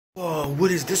Whoa,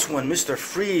 what is this one? Mr.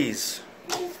 Freeze.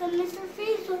 This is the Mr.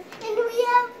 Freeze one. And we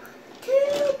have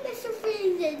two Mr.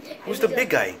 Freezes. Who's the big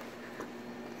guy?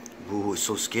 Ooh, it's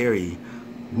so scary.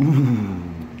 Ooh.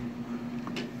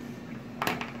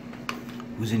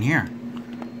 Who's in here?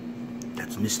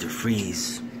 That's Mr.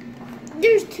 Freeze.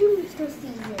 There's two Mr.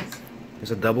 Freezes.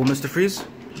 There's a double Mr. Freeze?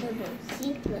 Double.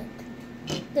 See, look.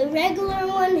 The regular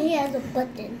one, he has a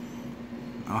button.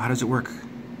 Oh, how does it work?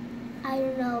 I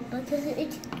don't know, because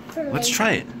it's for Let's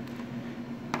try it.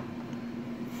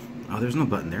 Oh, there's no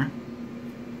button there.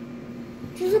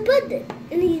 There's a button,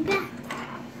 and he's back.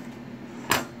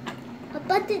 A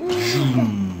button and he's back.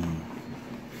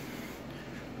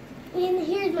 And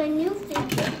here's my new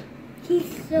figure.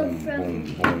 He's so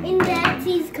friendly. And that's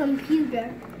his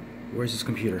computer. Where's his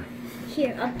computer?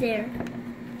 Here, up there.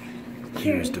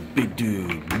 Here's the big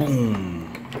dude.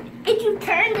 Boom. If you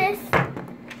turn this,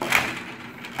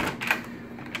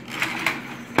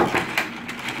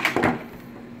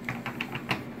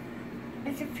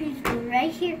 it's a piece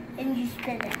right here, and you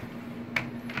spin it.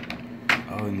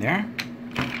 Oh, in there?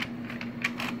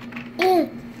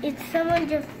 And if someone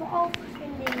just falls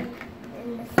in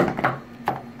the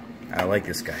I like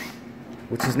this guy.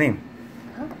 What's his name?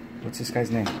 Huh? What's this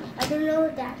guy's name? I don't know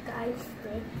what that guy's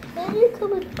name. Let me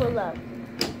come and pull up.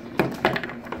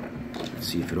 Let's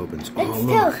see if it opens. Let's Oh,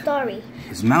 tell look. a story.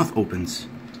 His mouth opens.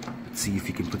 Let's see if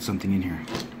you can put something in here.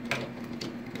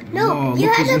 No, Whoa, you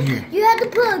look have who's in to. here. You have to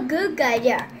put a good guy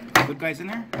there. Good guy's in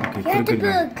there? Okay, You put a have to good put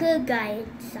guy. a good guy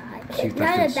inside. See if that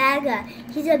Not fits. a bad guy.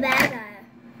 He's a bad guy.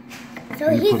 So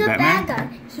Can you he's put a Batman? bad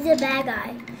guy. He's a bad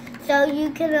guy. So you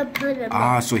can put him.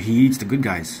 Ah, so he eats the good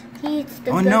guys. He eats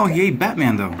the Oh good no, guy. he ate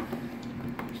Batman though.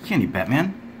 He can't eat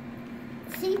Batman.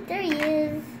 See, there he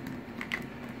is.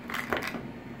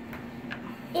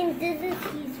 And this is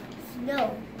his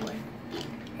snow one.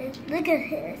 And look at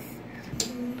his.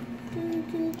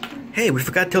 Hey, we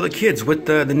forgot to tell the kids what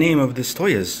the name of this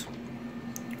toy is.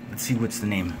 Let's see what's the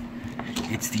name.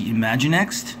 It's the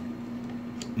Imaginext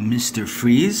Mr.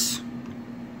 Freeze.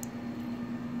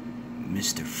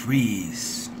 Mr.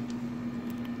 Freeze.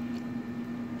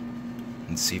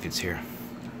 Let's see if it's here.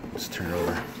 Let's turn it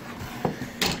over.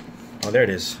 Oh, there it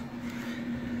is.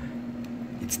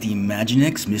 It's the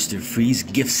Imaginext Mr. Freeze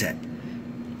gift set.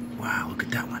 Wow, look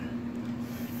at that one.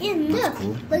 And look, That's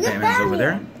cool. look at Batman's Batman. over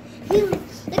there.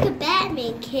 Look at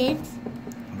Batman, kids.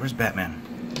 Where's Batman?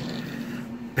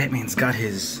 Batman's got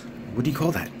his... What do you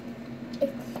call that?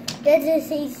 That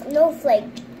is a snowflake.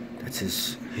 That's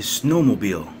his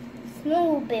snowmobile.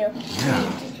 Snowmobile.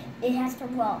 Yeah. It has to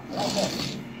walk like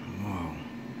this. Whoa.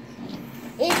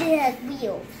 It has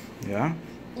wheels. Yeah?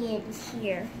 And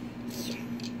here.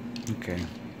 Okay.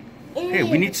 And Hey,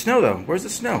 we need snow though. Where's the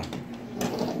snow?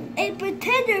 And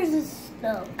pretend there's a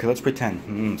snow. Okay, let's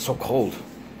pretend. It's so cold.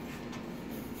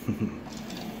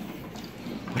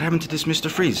 What happened to this Mr.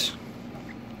 Freeze?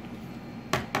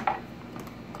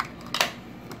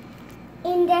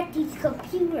 And that's his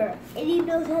computer. And he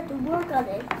knows how to work on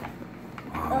it.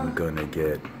 I'm gonna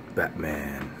get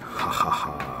Batman. Ha ha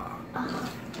ha.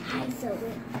 Hi, Zoe.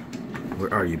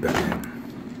 Where are you, Batman?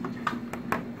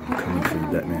 I'm coming for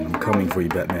you, Batman. I'm coming for you,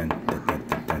 Batman.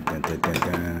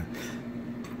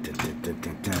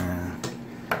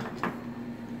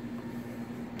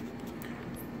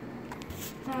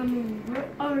 Where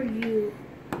are you?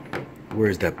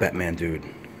 Where's that Batman dude?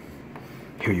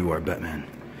 Here you are, Batman.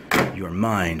 You are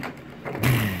mine.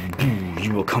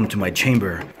 You will come to my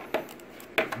chamber.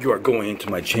 You are going into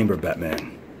my chamber,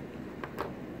 Batman.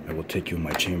 I will take you in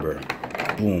my chamber.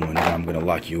 Boom, and then I'm gonna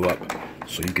lock you up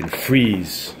so you can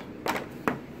freeze.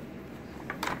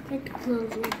 Let's close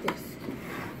like this.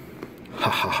 Ha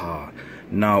ha ha.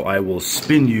 Now I will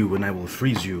spin you and I will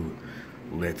freeze you.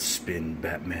 Let's spin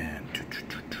Batman.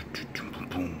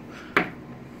 Boom.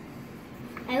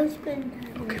 I was spin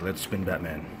Batman. Okay, let's spin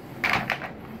Batman.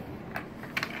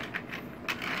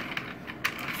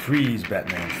 Freeze,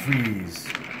 Batman. Freeze.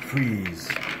 Freeze.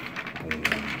 Boom,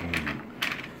 boom.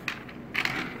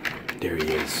 There he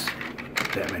is.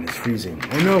 Batman is freezing.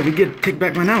 Oh no, we get take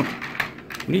Batman out.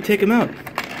 We need to take him out.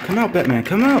 Come out, Batman.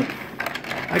 Come out.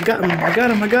 I got him. I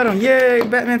got him. I got him. Yay,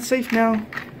 Batman's safe now.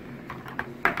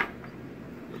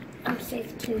 I'm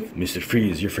safe too. Mr.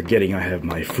 Freeze, you're forgetting I have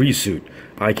my freeze suit.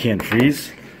 I can't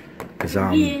freeze because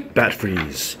I'm Bat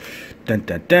Freeze. Dun,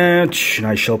 dun, dun, and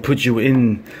I shall put you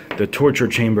in the torture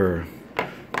chamber.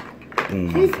 Boom.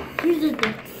 Here's a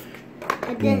disc.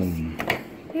 A disc.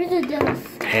 Here's a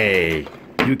disc. Hey,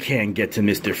 you can't get to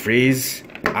Mr. Freeze.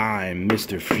 I'm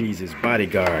Mr. Freeze's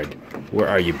bodyguard. Where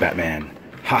are you, Batman?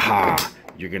 Haha,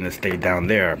 you're gonna stay down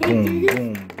there. Boom,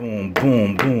 boom, boom,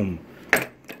 boom, boom.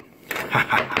 Ha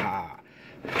ha ha.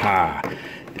 Ha!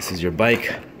 This is your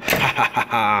bike. Ha ha ha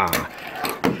ha!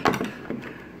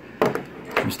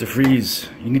 Mr. Freeze,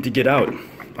 you need to get out.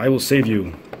 I will save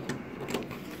you.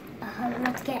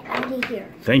 Let's get out of here.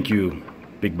 Thank you,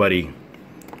 big buddy.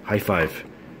 High five.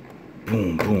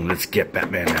 Boom, boom. Let's get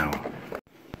Batman now.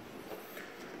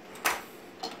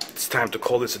 It's time to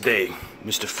call this a day.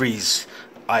 Mr. Freeze,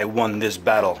 I won this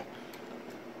battle.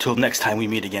 Till next time we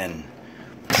meet again.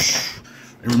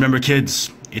 And remember,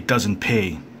 kids, it doesn't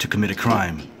pay to commit a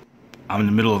crime. I'm in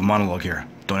the middle of a monologue here.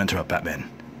 Don't interrupt, Batman.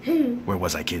 Where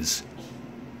was I, kids?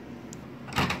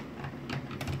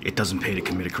 It doesn't pay to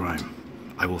commit a crime.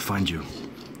 I will find you,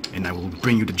 and I will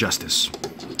bring you to justice.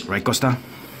 Right, Kosta?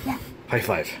 Yeah. High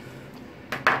five.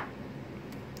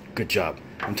 Good job.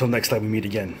 Until next time we meet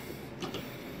again.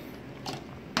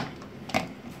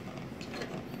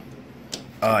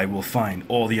 I will find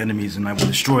all the enemies and I will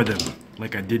destroy them,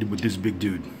 like I did with this big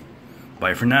dude.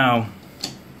 Bye for now.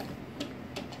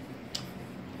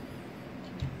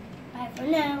 Bye for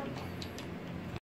now.